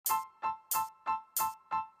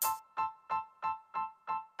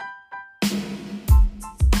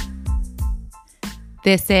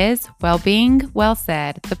This is Wellbeing Well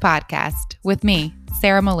Said, the podcast with me,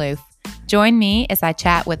 Sarah Maloof. Join me as I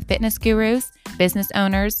chat with fitness gurus, business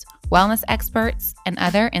owners, wellness experts, and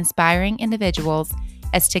other inspiring individuals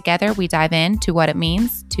as together we dive into what it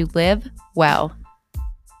means to live well.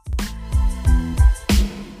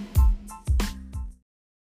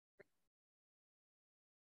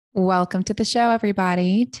 Welcome to the show,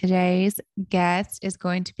 everybody. Today's guest is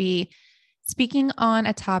going to be speaking on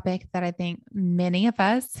a topic that I think many of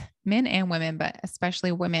us, men and women, but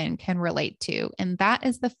especially women, can relate to. And that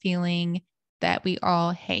is the feeling that we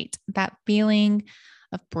all hate, that feeling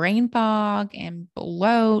of brain fog and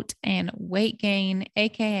bloat and weight gain,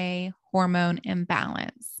 AKA hormone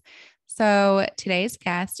imbalance. So today's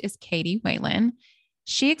guest is Katie Whalen.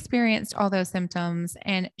 She experienced all those symptoms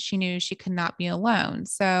and she knew she could not be alone.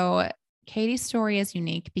 So Katie's story is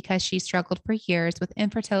unique because she struggled for years with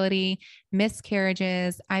infertility,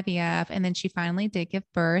 miscarriages, IVF, and then she finally did give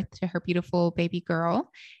birth to her beautiful baby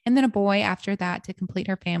girl and then a boy after that to complete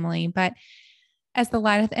her family. But as the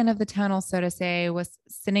light at the end of the tunnel, so to say, was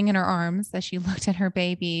sitting in her arms as she looked at her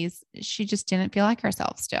babies, she just didn't feel like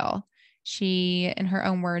herself still. She, in her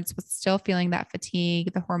own words, was still feeling that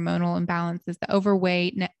fatigue, the hormonal imbalances, the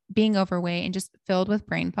overweight, being overweight, and just filled with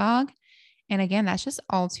brain fog. And again, that's just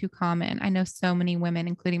all too common. I know so many women,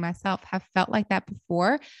 including myself, have felt like that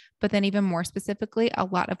before, but then even more specifically, a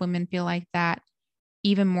lot of women feel like that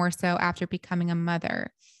even more so after becoming a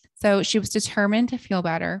mother. So she was determined to feel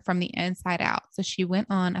better from the inside out. So she went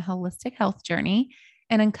on a holistic health journey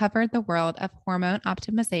and uncovered the world of hormone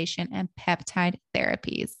optimization and peptide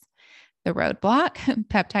therapies. The roadblock,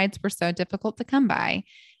 peptides were so difficult to come by.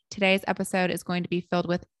 Today's episode is going to be filled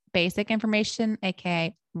with basic information,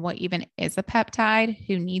 aka what even is a peptide,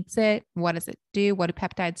 who needs it, what does it do, what do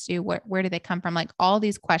peptides do, where do they come from? Like all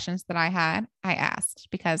these questions that I asked,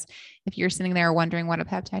 because if you're sitting there wondering what a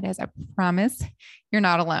peptide is, I promise you're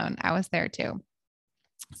not alone. I was there too.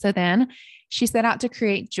 So then she set out to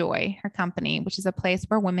create Joy, her company, which is a place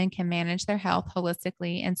where women can manage their health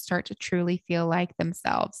holistically and start to truly feel like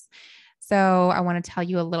themselves. So I want to tell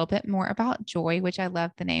you a little bit more about Joy, which I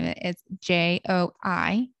love the name. It's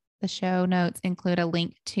JOI. The show notes include a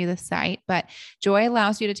link to the site, but Joy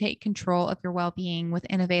allows you to take control of your well-being with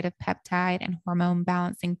innovative peptide and hormone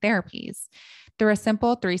balancing therapies through a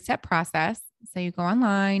simple 3-step process. So you go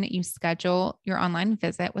online, you schedule your online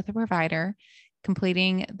visit with a provider,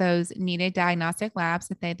 completing those needed diagnostic labs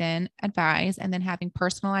that they then advise, and then having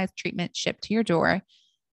personalized treatment shipped to your door.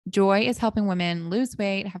 Joy is helping women lose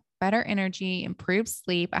weight, have better energy, improve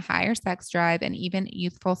sleep, a higher sex drive, and even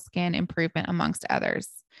youthful skin improvement, amongst others.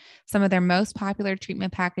 Some of their most popular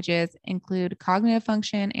treatment packages include cognitive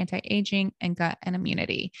function, anti-aging, and gut and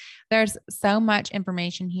immunity. There's so much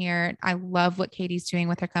information here. I love what Katie's doing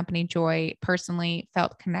with her company, Joy. Personally,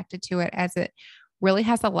 felt connected to it as it really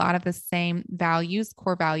has a lot of the same values,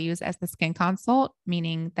 core values as the Skin Consult,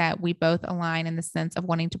 meaning that we both align in the sense of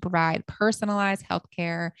wanting to provide personalized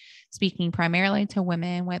healthcare, speaking primarily to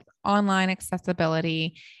women with online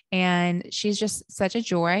accessibility. And she's just such a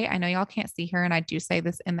joy. I know y'all can't see her, and I do say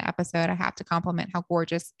this in the episode. I have to compliment how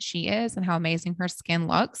gorgeous she is and how amazing her skin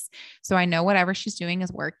looks. So I know whatever she's doing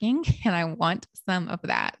is working, and I want some of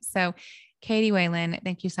that. So Katie Whalen,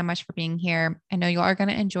 thank you so much for being here. I know you all are going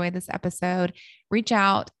to enjoy this episode. Reach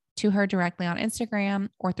out to her directly on Instagram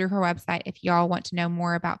or through her website if y'all want to know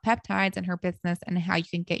more about peptides and her business and how you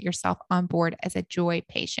can get yourself on board as a Joy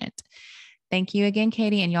patient. Thank you again,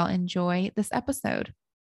 Katie, and y'all enjoy this episode.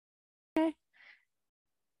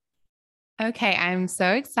 Okay, I'm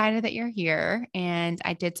so excited that you're here. And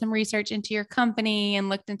I did some research into your company and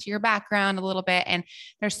looked into your background a little bit. And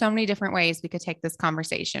there's so many different ways we could take this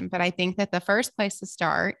conversation. But I think that the first place to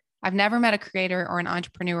start, I've never met a creator or an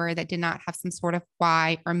entrepreneur that did not have some sort of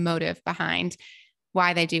why or motive behind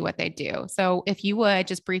why they do what they do. So if you would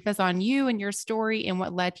just brief us on you and your story and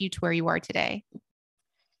what led you to where you are today.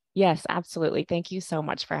 Yes, absolutely. Thank you so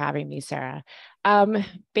much for having me, Sarah.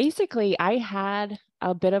 Basically, I had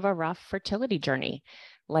a bit of a rough fertility journey,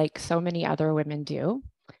 like so many other women do.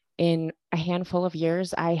 In a handful of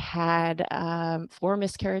years, I had 4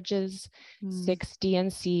 miscarriages, 6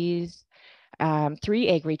 DNCs, 3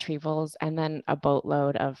 egg retrievals, and then a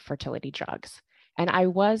boatload of fertility drugs. And I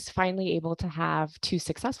was finally able to have 2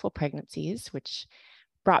 successful pregnancies, which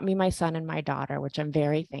brought me my son and my daughter, which I'm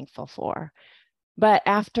very thankful for. But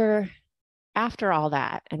after all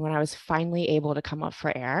that, and when I was finally able to come up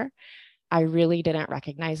for air, I really didn't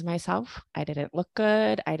recognize myself. I didn't look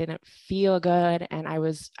good. I didn't feel good. And I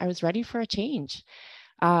was ready for a change.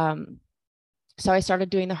 So I started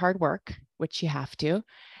doing the hard work, which you have to.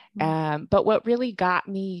 But what really got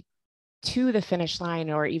me to the finish line,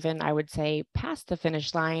 or even I would say past the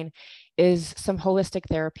finish line, is some holistic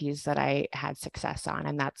therapies that I had success on.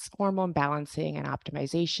 And that's hormone balancing and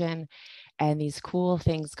optimization, and these cool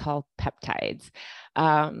things called peptides.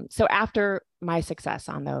 So after my success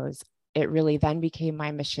on those, it really then became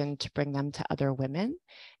my mission to bring them to other women.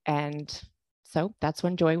 And so that's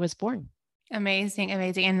when Joy was born. Amazing,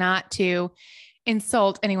 amazing. And not to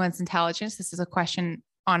insult anyone's intelligence, this is a question,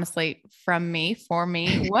 honestly, from me, for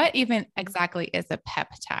me. What even exactly is a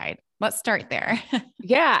peptide? Let's start there.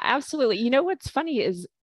 Yeah, absolutely. You know, what's funny is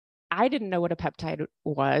I didn't know what a peptide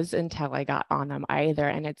was until I got on them either.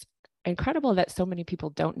 And it's incredible that so many people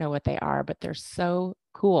don't know what they are, but they're so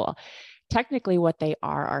cool. Technically, what they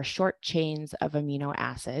are short chains of amino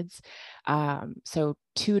acids. So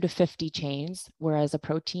 2 to 50 chains, whereas a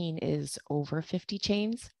protein is over 50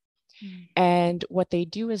 chains. And what they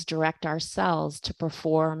do is direct our cells to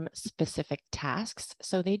perform specific tasks.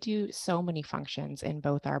 So they do so many functions in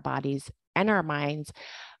both our bodies and our minds.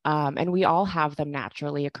 And we all have them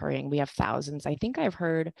naturally occurring. We have thousands. I think I've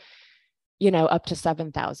heard, up to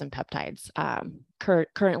 7,000 peptides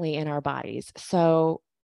currently in our bodies. So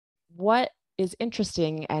what is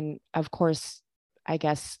interesting, and of course, I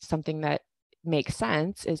guess something that makes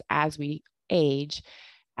sense, is as we age,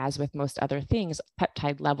 as with most other things,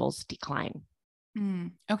 peptide levels decline.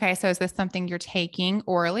 Okay. So is this something you're taking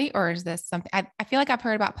orally, or is this something I feel like I've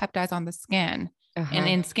heard about peptides on the skin and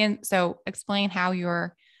in skin? So explain how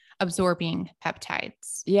you're absorbing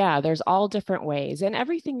peptides. Yeah, there's all different ways, and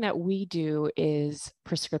everything that we do is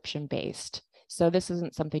prescription based. So this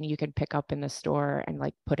isn't something you can pick up in the store and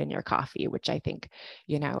like put in your coffee, which I think,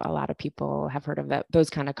 a lot of people have heard of that, those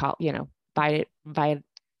kind of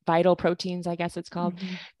vital proteins, I guess it's called,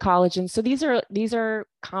 collagen. So these are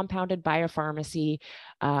compounded biopharmacy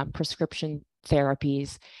prescription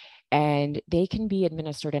therapies, and they can be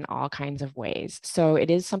administered in all kinds of ways. So it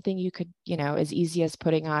is something you could, as easy as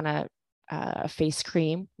putting on a face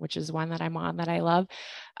cream, which is one that I'm on that I love.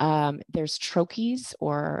 There's troches,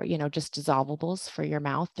 or, just dissolvables for your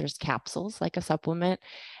mouth. There's capsules like a supplement.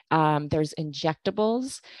 There's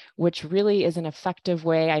injectables, which really is an effective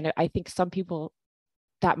way. I think some people,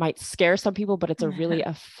 that might scare some people, but it's a really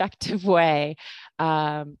effective way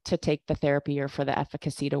to take the therapy or for the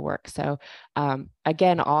efficacy to work. So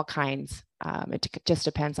again, all kinds. It just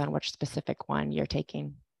depends on which specific one you're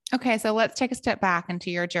taking. Okay. So let's take a step back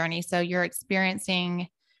into your journey. So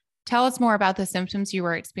tell us more about the symptoms you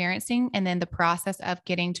were experiencing, and then the process of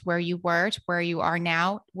getting to where you were, to where you are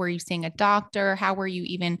now. Were you seeing a doctor? How were you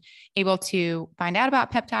even able to find out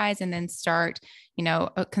about peptides and then start,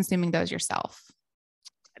 consuming those yourself?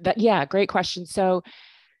 Yeah, great question. So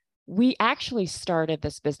we actually started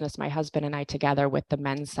this business, my husband and I, together with the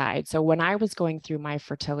men's side. So when I was going through my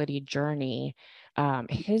fertility journey,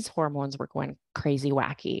 his hormones were going crazy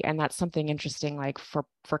wacky. And that's something interesting, like for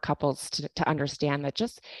couples to understand, that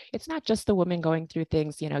it's not just the woman going through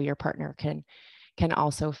things, your partner can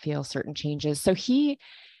also feel certain changes. So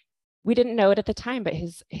we didn't know it at the time, but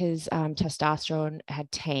his testosterone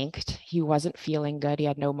had tanked. He wasn't feeling good. He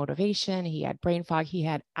had no motivation. He had brain fog. He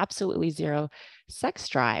had absolutely zero sex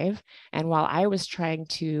drive. And while I was trying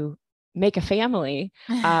to make a family,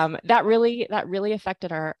 that really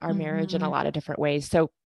affected our marriage in a lot of different ways. So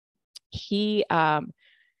I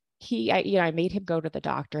made him go to the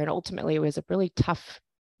doctor, and ultimately it was a really tough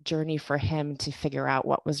journey for him to figure out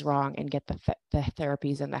what was wrong and get the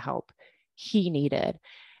therapies and the help he needed.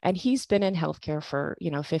 And he's been in healthcare for,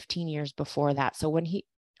 15 years before that. So when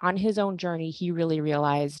on his own journey, he really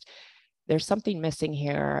realized there's something missing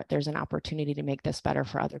here. There's an opportunity to make this better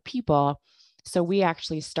for other people. So we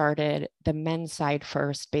actually started the men's side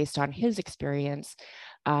first based on his experience.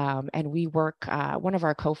 And we work, one of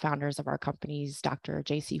our co-founders of our companies, Dr.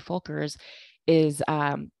 J.C. Folkers,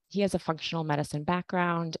 he has a functional medicine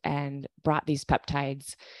background and brought these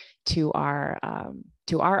peptides to our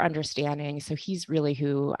understanding. So he's really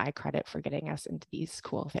who I credit for getting us into these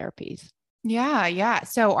cool therapies. Yeah. Yeah.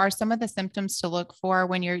 So are some of the symptoms to look for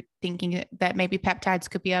when you're thinking that maybe peptides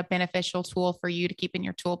could be a beneficial tool for you to keep in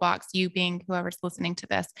your toolbox, you being whoever's listening to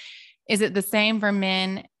this? Is it the same for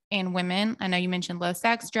men and women? I know you mentioned low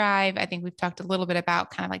sex drive. I think we've talked a little bit about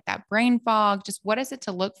kind of like that brain fog. Just what is it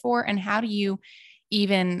to look for? And how do you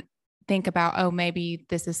even think about, oh, maybe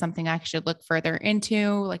this is something I should look further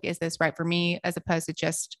into? Like, is this right for me? As opposed to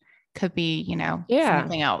just could be,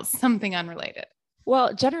 something else, something unrelated.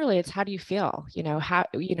 Well, generally it's how do you feel,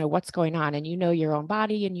 what's going on, and your own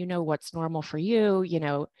body, and what's normal for you.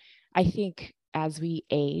 I think as we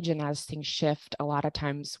age and as things shift, a lot of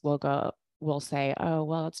times we'll say, oh,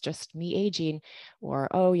 well, it's just me aging, or,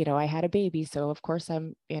 oh, I had a baby, so of course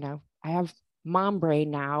I'm I have mom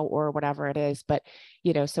brain now or whatever it is. But,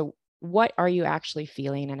 so what are you actually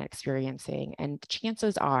feeling and experiencing? And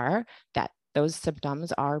chances are that those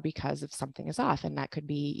symptoms are because of something is off. And that could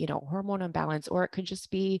be, hormone imbalance, or it could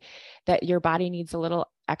just be that your body needs a little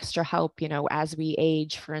extra help. As we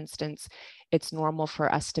age, for instance, it's normal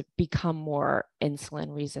for us to become more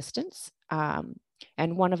insulin resistance.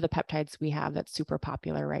 And one of the peptides we have that's super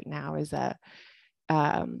popular right now is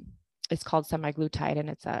um, it's called semaglutide,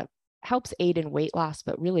 and helps aid in weight loss,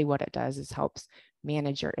 but really what it does is helps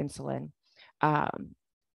manage your insulin.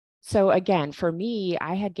 So again, for me,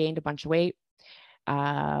 I had gained a bunch of weight.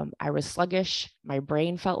 I was sluggish. My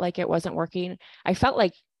brain felt like it wasn't working. I felt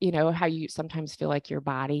like, how you sometimes feel like your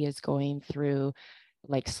body is going through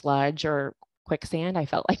like sludge or quicksand. I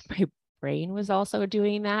felt like my brain was also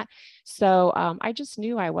doing that. So I just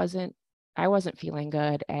knew I wasn't feeling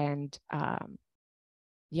good. And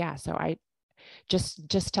so I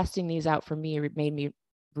just testing these out for me made me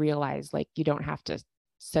realize, like, you don't have to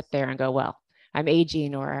sit there and go, well, I'm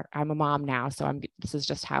aging or I'm a mom now, so this is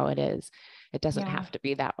just how it is. It doesn't have to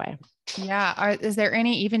be that way. Yeah. Is there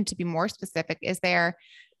any, even to be more specific, is there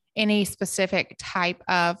any specific type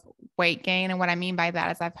of weight gain? And what I mean by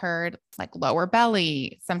that is I've heard like lower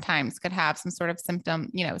belly sometimes could have some sort of symptom,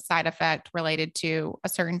 side effect related to a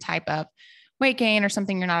certain type of weight gain or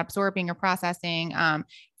something you're not absorbing or processing.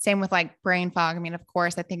 Same with like brain fog. I mean, of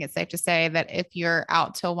course, I think it's safe to say that if you're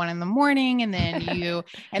out till 1 a.m. and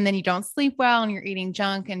then you don't sleep well and you're eating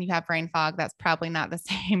junk and you have brain fog, that's probably not the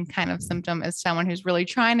same kind of symptom as someone who's really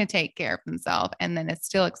trying to take care of themselves and then is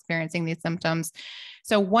still experiencing these symptoms.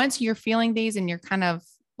 So once you're feeling these and you're kind of,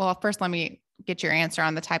 well, first let me get your answer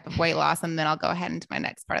on the type of weight loss, and then I'll go ahead into my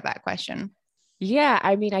next part of that question. Yeah,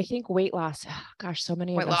 I mean, I think weight loss, gosh, so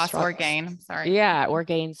many Weight of us loss struggle. or gain. I'm sorry. Yeah, or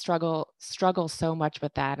gain, struggle so much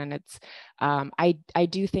with that. And it's, I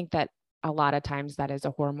do think that a lot of times that is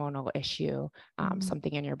a hormonal issue,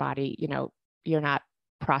 something in your body, you're not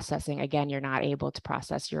processing, again, you're not able to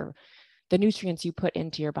process the nutrients you put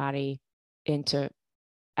into your body into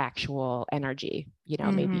actual energy.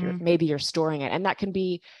 Maybe you're storing it, and that can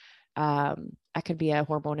be a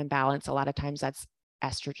hormone imbalance. A lot of times that's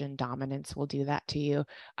estrogen dominance will do that to you.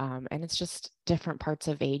 And it's just different parts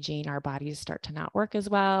of aging. Our bodies start to not work as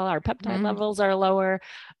well. Our peptide levels are lower.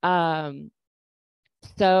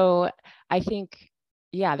 So I think,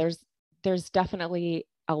 yeah, there's definitely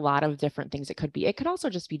a lot of different things it could be. It could also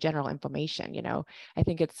just be general inflammation. I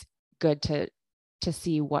think it's good to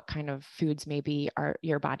see what kind of foods maybe are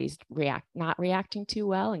your body's not reacting too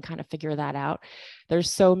well, and kind of figure that out. There's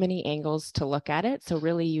so many angles to look at it. So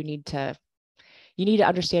really you need to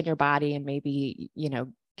understand your body and maybe,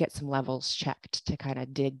 get some levels checked to kind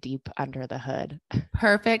of dig deep under the hood.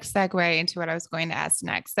 Perfect segue into what I was going to ask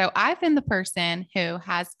next. So I've been the person who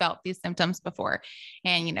has felt these symptoms before,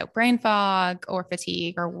 and, brain fog or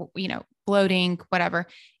fatigue or, bloating, whatever.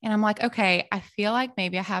 And I'm like, okay, I feel like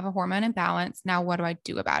maybe I have a hormone imbalance. Now, what do I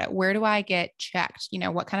do about it? Where do I get checked?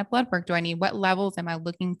 What kind of blood work do I need? What levels am I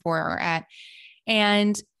looking for or at?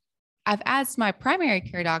 And I've asked my primary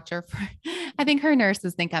care doctor for, I think her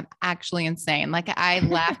nurses think I'm actually insane. Like I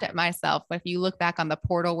laughed at myself. But if you look back on the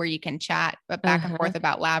portal where you can chat back and forth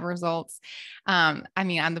about lab results, I'm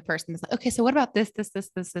the person that's like, okay, so what about this?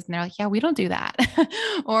 And they're like, yeah, we don't do that.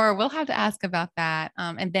 Or we'll have to ask about that.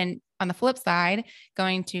 And then on the flip side,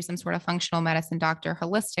 going to some sort of functional medicine doctor,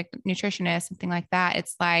 holistic nutritionist, something like that,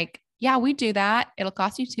 it's like, yeah, we do that. It'll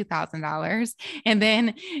cost you $2,000. And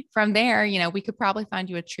then from there, we could probably find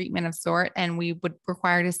you a treatment of sort, and we would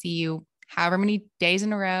require to see you however many days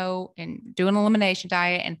in a row and do an elimination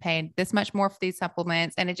diet and pay this much more for these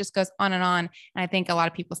supplements. And it just goes on and on. And I think a lot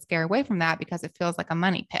of people scare away from that because it feels like a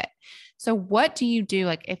money pit. So what do you do?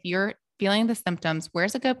 Like if you're feeling the symptoms,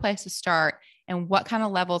 where's a good place to start? And what kind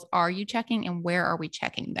of levels are you checking, and where are we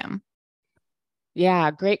checking them? Yeah,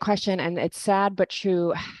 great question. And it's sad, but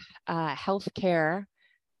true. Healthcare,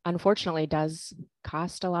 unfortunately, does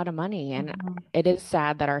cost a lot of money. And it is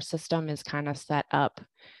sad that our system is kind of set up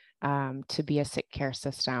to be a sick care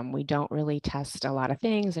system. We don't really test a lot of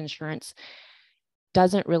things. Insurance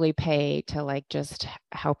doesn't really pay to like just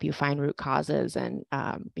help you find root causes and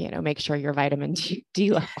make sure your vitamin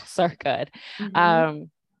D levels are good.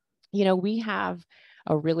 We have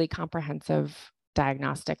a really comprehensive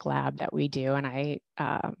diagnostic lab that we do, and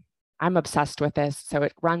I'm obsessed with this. So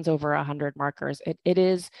it runs over 100 markers. It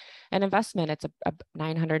is an investment. It's a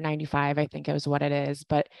 995, I think is what it is,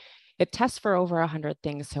 but it tests for over 100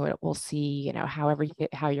 things. So it will see,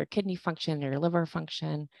 how your kidney function, your liver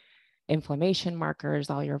function, inflammation markers,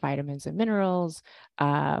 all your vitamins and minerals,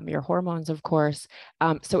 your hormones, of course.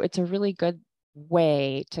 So it's a really good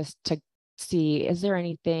way to see, is there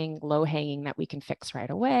anything low hanging that we can fix right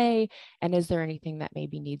away? And is there anything that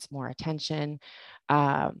maybe needs more attention?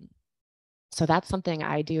 So that's something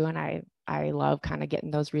I do. And I love kind of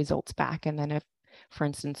getting those results back. And then if, for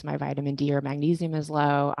instance, my vitamin D or magnesium is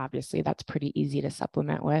low, obviously that's pretty easy to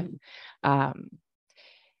supplement with. Um,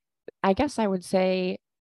 I guess I would say,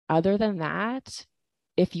 other than that,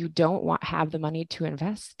 if you don't have the money to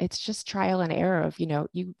invest, it's just trial and error of,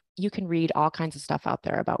 you can read all kinds of stuff out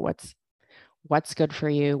there about what's good for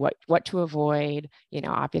you, what to avoid.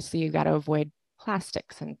 Obviously you got to avoid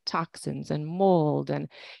plastics and toxins and mold and,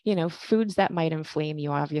 foods that might inflame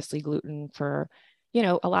you. Obviously gluten for,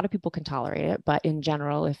 a lot of people can tolerate it, but in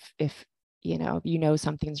general, if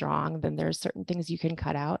something's wrong, then there's certain things you can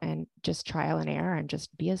cut out and just trial and error and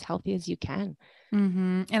just be as healthy as you can.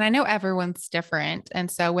 Mm-hmm. And I know everyone's different. And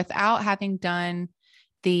so without having done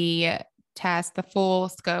the test, the full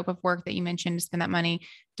scope of work that you mentioned to spend that money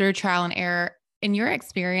through trial and error, in your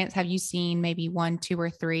experience, have you seen maybe one, two, or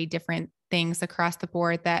three different things across the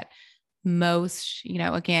board that most,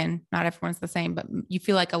 again, not everyone's the same, but you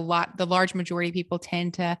feel like the large majority of people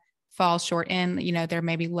tend to fall short in, they're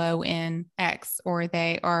maybe low in X or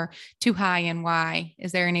they are too high in Y.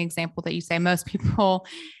 Is there any example that you say most people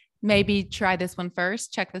maybe try this one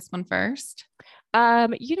first, check this one first?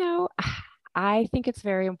 You know, I think it's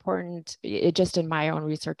very important, just in my own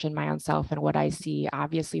research and my own self and what I see.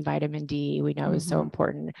 Obviously, vitamin D, we know is so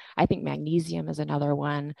important. I think magnesium is another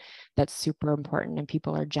one that's super important and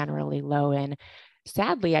people are generally low in.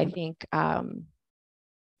 Sadly, I think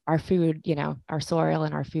our food, our soil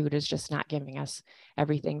and our food is just not giving us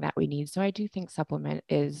everything that we need. So I do think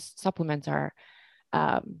supplements are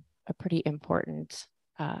a pretty important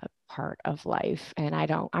part of life. And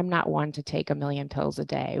I'm not one to take a million pills a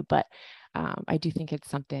day, but I do think it's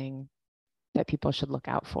something that people should look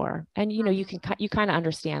out for. And, you kind of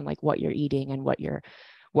understand like what you're eating and what you're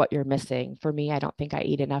missing. For me, I don't think I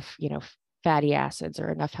eat enough, fatty acids or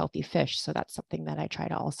enough healthy fish. So that's something that I try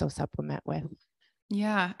to also supplement with.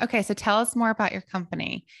 Yeah. Okay. So tell us more about your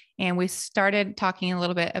company. And we started talking a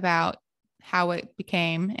little bit about how it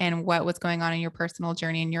became and what was going on in your personal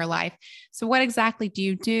journey in your life. So what exactly do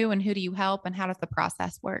you do and who do you help and how does the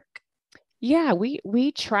process work? Yeah,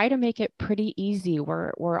 we try to make it pretty easy.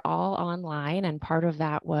 We're all online, and part of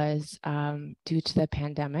that was due to the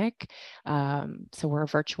pandemic. So we're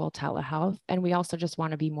virtual telehealth, and we also just want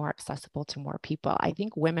to be more accessible to more people. I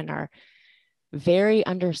think women are very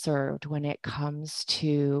underserved when it comes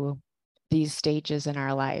to these stages in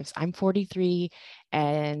our lives. I'm 43,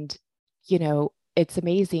 and it's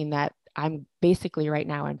amazing that I'm basically right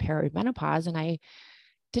now in perimenopause, and I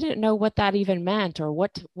didn't know what that even meant or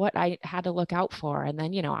what I had to look out for. And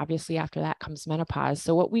then, obviously after that comes menopause.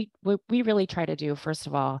 So what we really try to do, first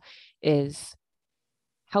of all, is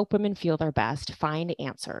help women feel their best, find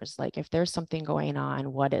answers. Like if there's something going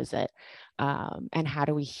on, what is it? And how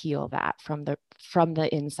do we heal that from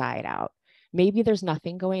the inside out? Maybe there's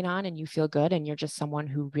nothing going on and you feel good and you're just someone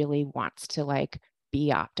who really wants to like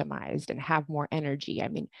be optimized and have more energy. I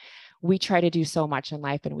mean, we try to do so much in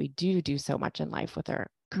life and we do so much in life with our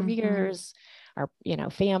careers, our,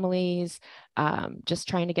 families, just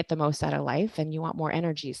trying to get the most out of life, and you want more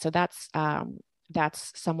energy. So that's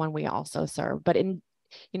someone we also serve. But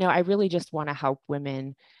I really just want to help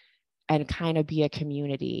women and kind of be a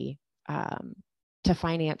community, to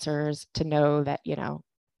find answers, to know that,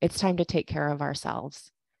 it's time to take care of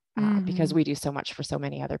ourselves, because we do so much for so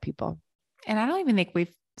many other people. And I don't even think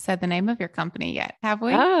we've said the name of your company yet, have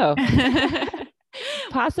we? Oh,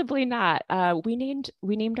 possibly not. We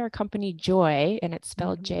named our company Joy, and it's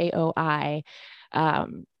spelled JOI.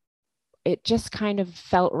 It just kind of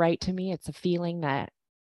felt right to me. It's a feeling that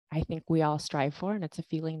I think we all strive for, and it's a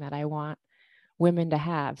feeling that I want women to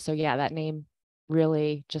have. So yeah, that name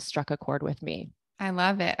really just struck a chord with me. I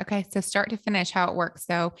love it. Okay. So start to finish, how it works.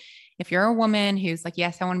 So if you're a woman who's like,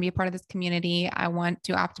 yes, I want to be a part of this community, I want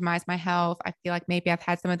to optimize my health, I feel like maybe I've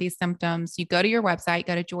had some of these symptoms, you go to your website,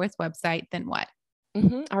 go to Joy's website, then what?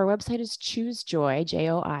 Our website is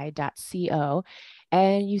choosejoy.co,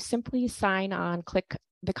 and you simply sign on, click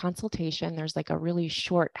the consultation. There's like a really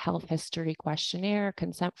short health history questionnaire,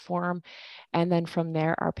 consent form. And then from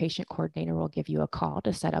there, our patient coordinator will give you a call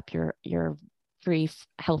to set up your free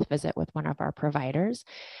health visit with one of our providers.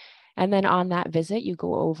 And then on that visit, you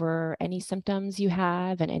go over any symptoms you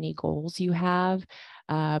have and any goals you have.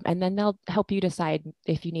 And then they'll help you decide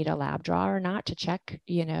if you need a lab draw or not to check,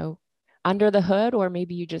 under the hood, or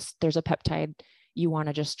maybe there's a peptide you want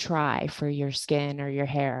to just try for your skin or your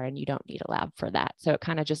hair, and you don't need a lab for that. So it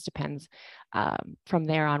kind of just depends from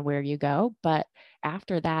there on where you go. But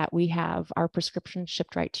after that, we have our prescription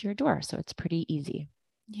shipped right to your door. So it's pretty easy.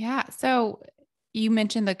 Yeah. So you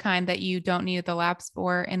mentioned the kind that you don't need the labs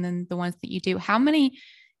for, and then the ones that you do. How many,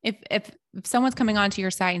 if someone's coming onto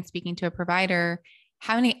your site and speaking to a provider,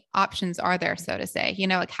 how many options are there, so to say?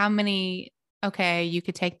 Like how many, okay, you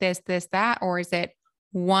could take this, this, that, or is it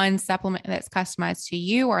one supplement that's customized to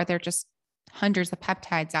you, or are there just hundreds of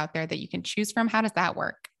peptides out there that you can choose from? How does that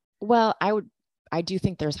work? Well, I do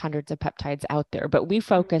think there's hundreds of peptides out there, but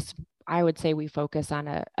I would say we focus on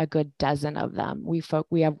a good dozen of them.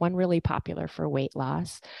 We have one really popular for weight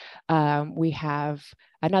loss. We have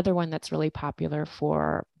another one that's really popular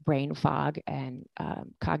for brain fog and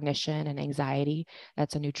cognition and anxiety.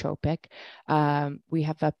 That's a nootropic. We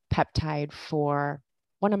have a peptide for,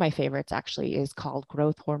 one of my favorites actually is called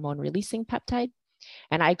growth hormone releasing peptide.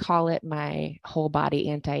 And I call it my whole body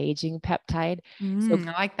anti-aging peptide. So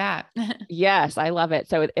I like that. yes, I love it.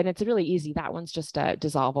 So, and it's really easy. That one's just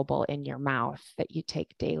dissolvable in your mouth that you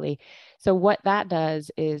take daily. So what that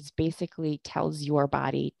does is basically tells your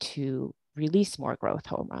body to release more growth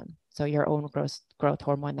hormone. So your own growth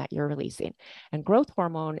hormone that you're releasing. And growth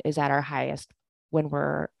hormone is at our highest when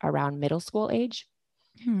we're around middle school age.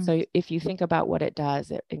 So if you think about what it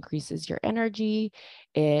does, it increases your energy.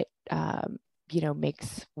 It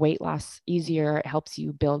makes weight loss easier. It helps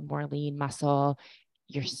you build more lean muscle.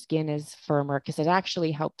 Your skin is firmer because it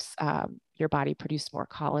actually helps your body produce more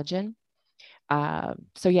collagen.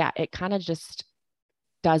 So yeah, it kind of just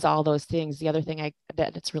does all those things. The other thing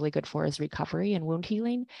that it's really good for is recovery and wound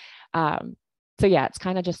healing. So yeah, it's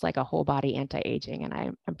kind of just like a whole body anti-aging, and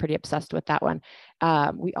I'm pretty obsessed with that one.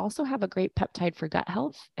 We also have a great peptide for gut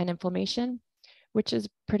health and inflammation, which is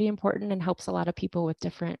pretty important and helps a lot of people with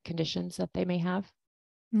different conditions that they may have.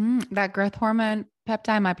 That growth hormone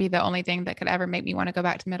peptide might be the only thing that could ever make me want to go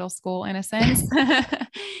back to middle school in a sense.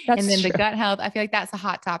 And then the gut health, I feel like that's a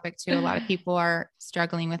hot topic too. A lot of people are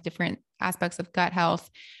struggling with different aspects of gut health.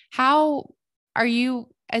 How are you?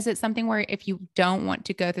 Is it something where if you don't want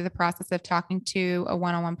to go through the process of talking to a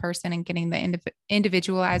one-on-one person and getting the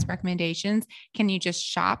individualized recommendations, can you just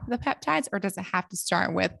shop the peptides, or does it have to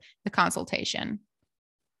start with the consultation?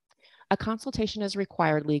 A consultation is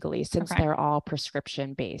required legally since they're all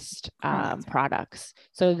prescription based products.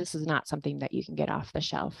 So this is not something that you can get off the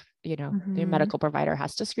shelf. The medical provider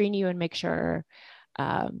has to screen you and make sure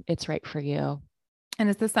it's right for you. And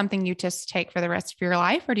is this something you just take for the rest of your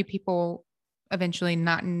life, or do people eventually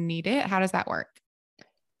not need it? How does that work?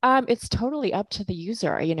 It's totally up to the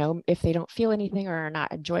user. If they don't feel anything or are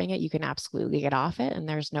not enjoying it, you can absolutely get off it and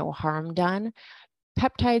there's no harm done.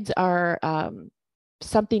 Peptides are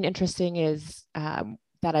something interesting is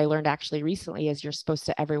that I learned actually recently is you're supposed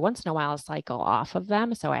to every once in a while cycle off of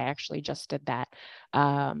them. So I actually just did that.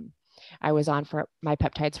 I was on for my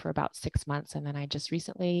peptides for about 6 months, and then I just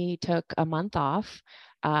recently took a month off.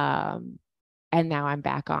 And now I'm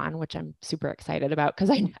back on, which I'm super excited about because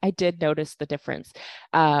I did notice the difference.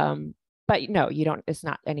 But no, you don't, it's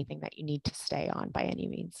not anything that you need to stay on by any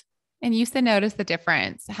means. And you said notice the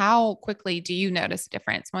difference. How quickly do you notice a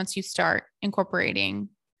difference once you start incorporating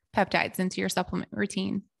peptides into your supplement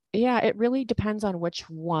routine? Yeah, it really depends on which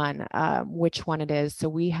one it is. So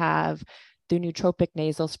we have the nootropic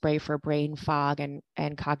nasal spray for brain fog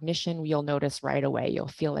and cognition. You'll notice right away, you'll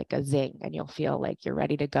feel like a zing and you'll feel like you're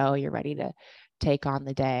ready to go. You're ready to take on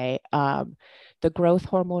the day. The growth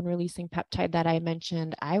hormone releasing peptide that I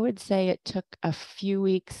mentioned, I would say it took a few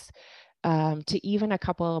weeks to even a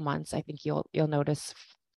couple of months. I think you'll notice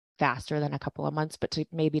faster than a couple of months, but to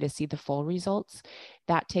see the full results,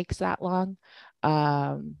 that takes that long.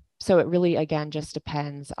 So it really, again, just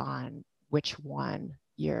depends on which one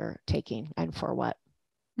you're taking and for what.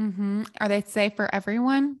 Are they safe for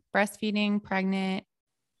everyone? Breastfeeding, pregnant?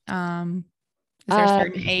 Is there a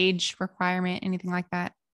certain age requirement, anything like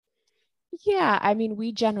that? Yeah, I mean,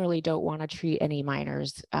 we generally don't want to treat any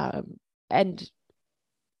minors. And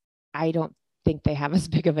I don't think they have as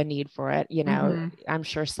big of a need for it. I'm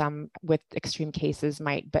sure some with extreme cases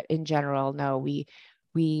might, but in general, no,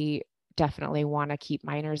 we definitely want to keep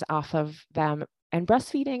minors off of them. And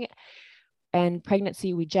breastfeeding and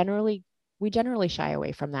pregnancy, we generally shy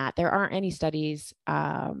away from that. There aren't any studies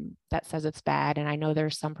that says it's bad. And I know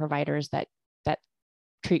there's some providers that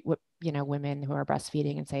treat women who are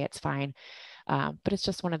breastfeeding and say it's fine. But it's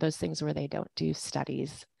just one of those things where they don't do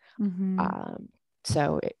studies.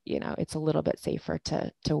 So, it's a little bit safer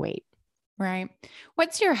to wait. Right.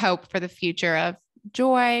 What's your hope for the future of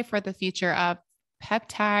Joy, for the future of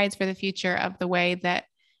peptides, for the future of the way that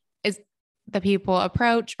is the people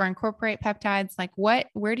approach or incorporate peptides? Like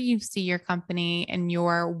where do you see your company and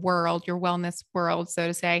your world, your wellness world, so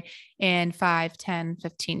to say, in 5, 10,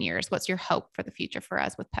 15 years? What's your hope for the future for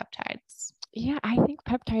us with peptides? Yeah, I think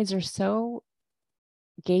peptides are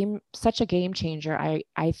such a game changer.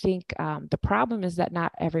 I think the problem is that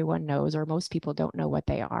not everyone knows, or most people don't know what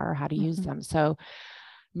they are or how to use them. So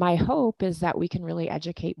my hope is that we can really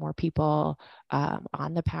educate more people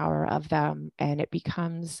on the power of them, and it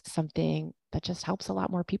becomes something that just helps a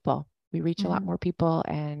lot more people. We reach a lot more people,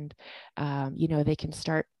 and they can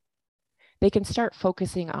start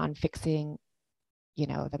focusing on fixing,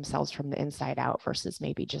 themselves from the inside out versus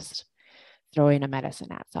maybe just throwing a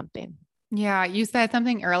medicine at something. Yeah, you said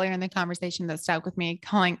something earlier in the conversation that stuck with me,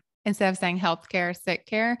 calling instead of saying healthcare, sick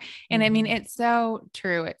care. And I mean, it's so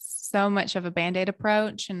true. It's so much of a band-aid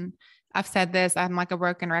approach. And I've said this, I'm like a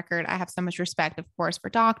broken record. I have so much respect, of course, for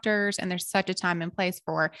doctors, and there's such a time and place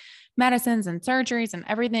for medicines and surgeries and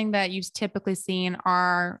everything that you've typically seen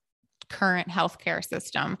our current healthcare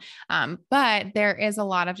system. But there is a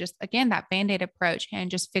lot of just, again, that band-aid approach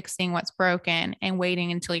and just fixing what's broken and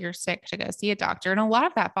waiting until you're sick to go see a doctor. And a lot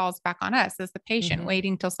of that falls back on us as the patient,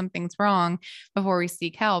 waiting till something's wrong before we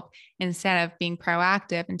seek help, instead of being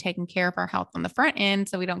proactive and taking care of our health on the front end.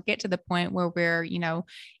 So we don't get to the point where we're,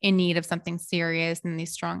 in need of something serious and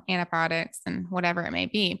these strong antibiotics and whatever it may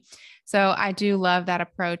be. So I do love that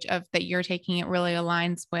approach of that you're taking. It really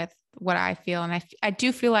aligns with what I feel. And I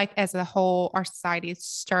do feel like as a whole, our society is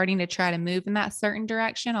starting to try to move in that certain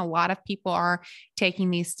direction. A lot of people are taking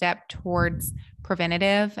these steps towards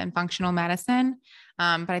preventative and functional medicine.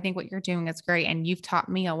 But I think what you're doing is great. And you've taught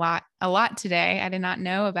me a lot today. I did not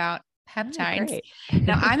know about peptides.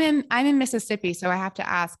 Now I'm in Mississippi. So I have to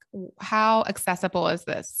ask, how accessible is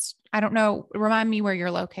this? I don't know. Remind me where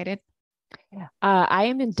you're located. I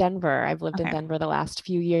am in Denver. I've lived in Denver the last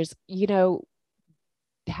few years.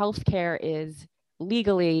 Healthcare is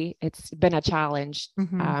legally, it's been a challenge.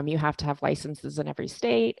 You have to have licenses in every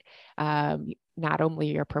state, not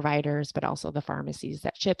only your providers, but also the pharmacies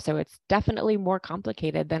that ship. So it's definitely more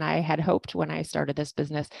complicated than I had hoped when I started this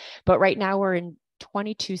business. But right now we're in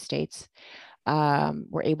 22 states.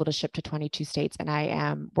 We're able to ship to 22 states, and I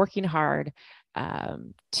am working hard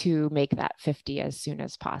to make that 50 as soon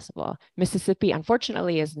as possible. Mississippi,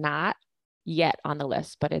 unfortunately, is not yet on the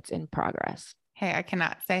list, but it's in progress. Hey, I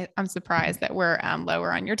cannot say I'm surprised that we're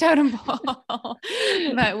lower on your totem pole, but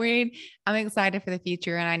I'm excited for the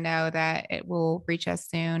future, and I know that it will reach us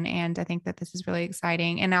soon. And I think that this is really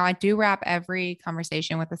exciting. And now I do wrap every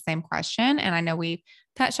conversation with the same question. And I know we've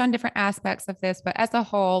touched on different aspects of this, but as a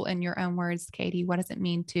whole, in your own words, Katie, what does it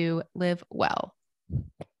mean to live well?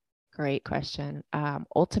 Great question.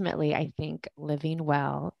 Ultimately, I think living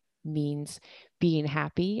well means being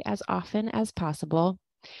happy as often as possible.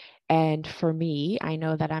 And for me, I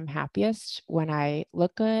know that I'm happiest when I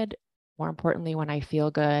look good, more importantly, when I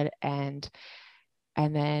feel good, and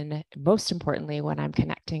then most importantly, when I'm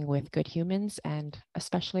connecting with good humans, and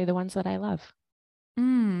especially the ones that I love.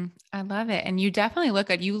 I love it. And you definitely look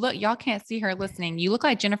good. Y'all can't see her listening. You look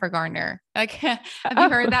like Jennifer Garner. Like, have you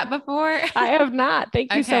heard that before? I have not.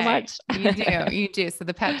 Thank you so much. You do. So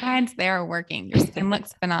the peptides, they are working. Your skin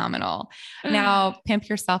looks phenomenal. Now, pimp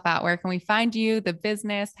yourself out. Where can we find you, the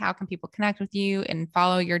business? How can people connect with you and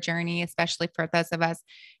follow your journey, especially for those of us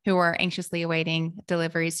who are anxiously awaiting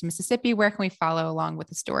deliveries to Mississippi? Where can we follow along with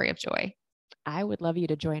the story of joy? I would love you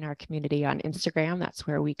to join our community on Instagram. That's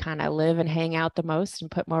where we kind of live and hang out the most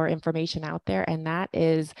and put more information out there. And that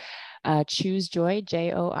is Choose Joy,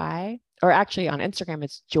 JOI, or actually on Instagram,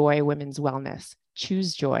 it's Joy Women's Wellness.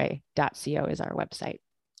 ChooseJoy.co is our website.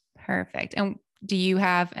 Perfect. And do you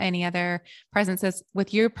have any other presences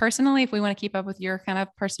with you personally, if we want to keep up with your kind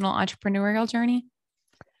of personal entrepreneurial journey?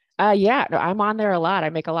 Yeah, I'm on there a lot.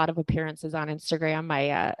 I make a lot of appearances on Instagram.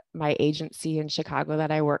 My agency in Chicago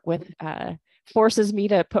that I work with forces me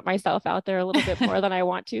to put myself out there a little bit more than I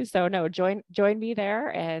want to. So no, join me there,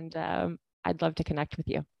 and I'd love to connect with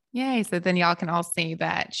you. Yay. So then y'all can all see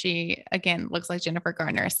that she, again, looks like Jennifer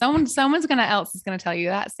Garner. Someone's is going to tell you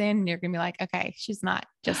that soon. And you're going to be like, okay, she's not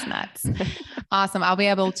just nuts. Awesome. I'll be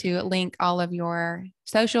able to link all of your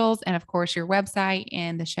socials and of course your website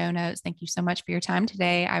in the show notes. Thank you so much for your time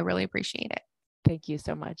today. I really appreciate it. Thank you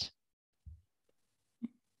so much.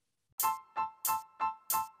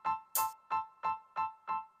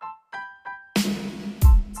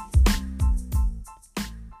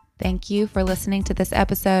 Thank you for listening to this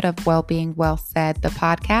episode of Wellbeing Well Said, the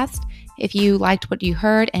podcast. If you liked what you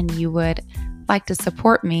heard and you would like to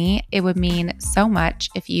support me, it would mean so much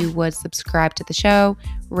if you would subscribe to the show,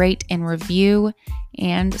 rate and review,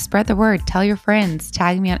 and spread the word. Tell your friends,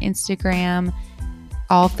 tag me on Instagram,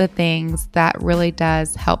 all of the things. That really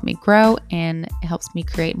does help me grow and it helps me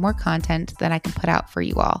create more content that I can put out for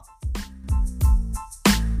you all.